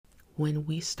when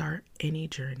we start any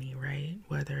journey, right?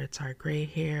 Whether it's our gray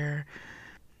hair,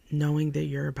 knowing that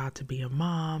you're about to be a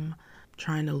mom,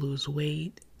 trying to lose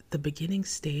weight, the beginning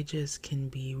stages can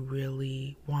be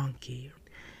really wonky.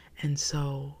 And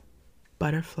so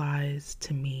butterflies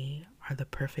to me are the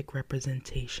perfect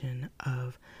representation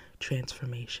of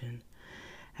transformation.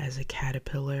 As a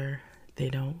caterpillar,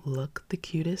 they don't look the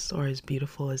cutest or as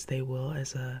beautiful as they will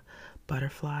as a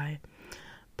butterfly,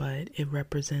 but it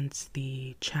represents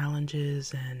the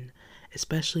challenges, and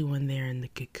especially when they're in the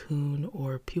cocoon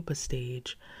or pupa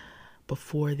stage,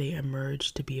 before they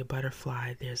emerge to be a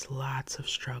butterfly, there's lots of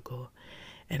struggle.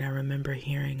 And I remember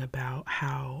hearing about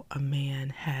how a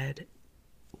man had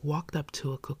walked up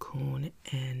to a cocoon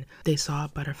and they saw a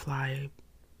butterfly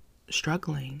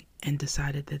struggling and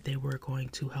decided that they were going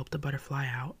to help the butterfly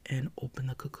out and open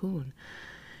the cocoon.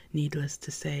 Needless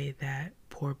to say, that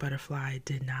poor butterfly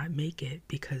did not make it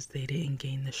because they didn't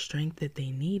gain the strength that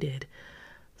they needed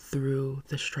through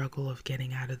the struggle of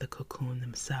getting out of the cocoon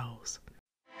themselves.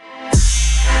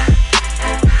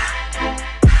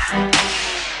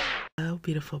 Hello,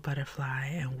 beautiful butterfly,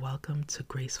 and welcome to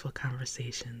Graceful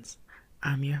Conversations.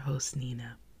 I'm your host,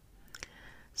 Nina.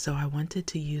 So I wanted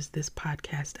to use this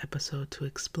podcast episode to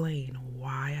explain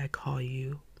why I call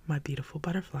you my beautiful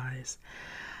butterflies.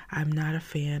 I'm not a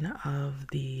fan of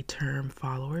the term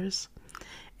followers,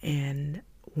 and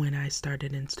when I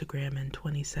started Instagram in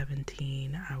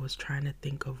 2017, I was trying to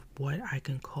think of what I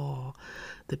can call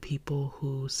the people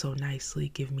who so nicely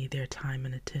give me their time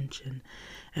and attention.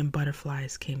 And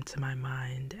butterflies came to my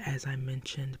mind, as I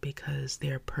mentioned, because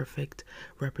they're a perfect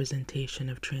representation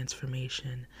of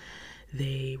transformation.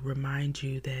 They remind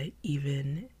you that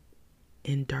even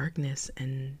in darkness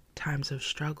and times of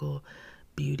struggle,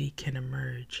 beauty can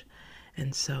emerge.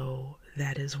 And so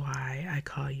that is why I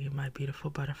call you my beautiful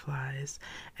butterflies.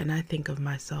 And I think of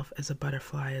myself as a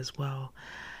butterfly as well.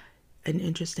 An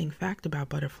interesting fact about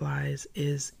butterflies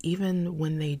is even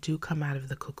when they do come out of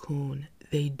the cocoon,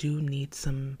 they do need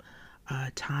some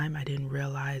time. I didn't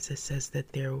realize it says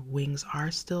that their wings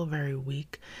are still very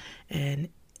weak, and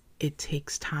it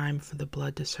takes time for the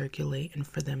blood to circulate and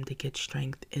for them to get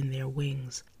strength in their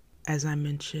wings. As I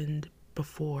mentioned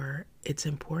before, it's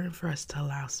important for us to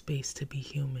allow space to be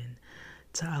human,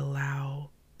 to allow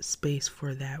space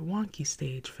for that wonky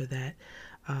stage, for that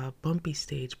bumpy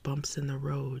stage, bumps in the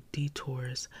road,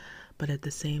 detours, but at the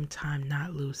same time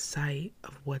not lose sight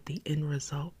of what the end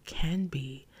result can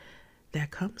be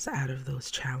that comes out of those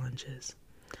challenges.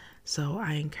 So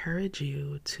I encourage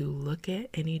you to look at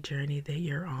any journey that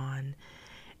you're on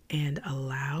and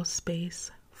allow space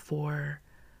for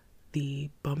the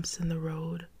bumps in the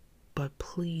road, but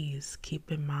please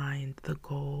keep in mind the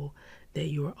goal that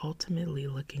you are ultimately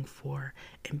looking for,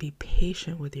 and be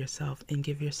patient with yourself and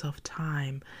give yourself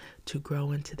time to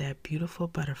grow into that beautiful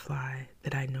butterfly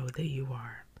that I know that you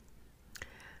are.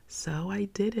 So I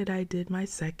did it. I did my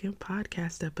second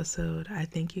podcast episode. I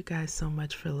thank you guys so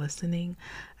much for listening.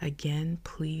 Again,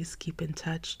 please keep in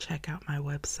touch. Check out my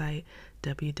website,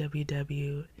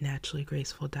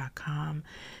 www.naturallygraceful.com.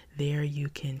 There you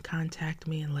can contact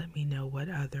me and let me know what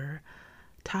other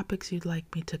topics you'd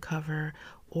like me to cover,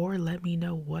 or let me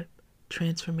know what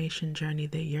transformation journey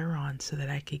that you're on so that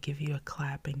I could give you a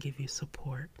clap and give you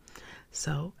support.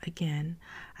 So again,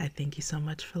 I thank you so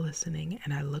much for listening,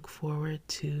 and I look forward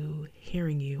to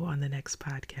hearing you on the next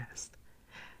podcast.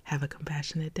 Have a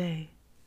compassionate day.